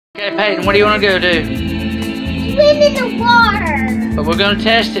Peyton, what do you want to go do? Swim in the water. But we're going to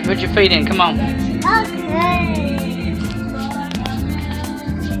test it. Put your feet in. Come on. Okay.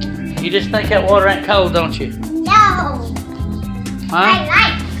 You just think that water ain't cold, don't you? No. Huh? I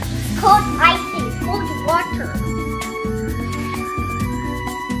like cold ice and cold water.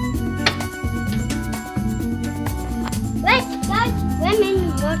 Let's go swim in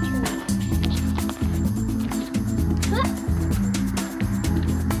the water.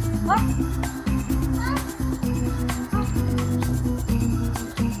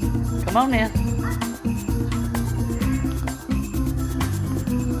 Come on now.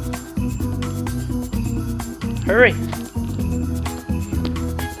 Hurry.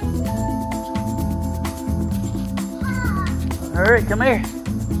 Hurry, come here.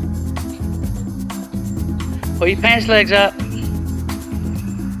 Pull your pants legs up.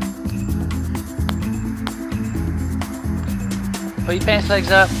 Pull your pants legs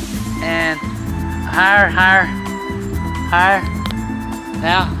up and higher, higher, higher.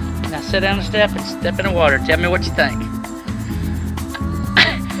 Now sit down a step and step in the water. Tell me what you think.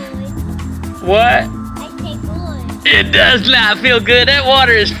 What? I take good. It does not feel good. That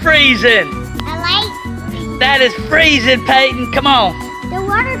water is freezing. I like That is freezing, Peyton. Come on. the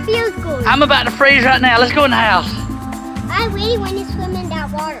water feels good. I'm about to freeze right now. Let's go in the house. I really want to swim in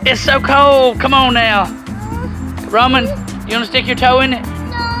that water. It's so cold. Come on now. Roman, you want to stick your toe in it?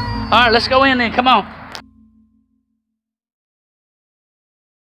 No. All right, let's go in then. Come on.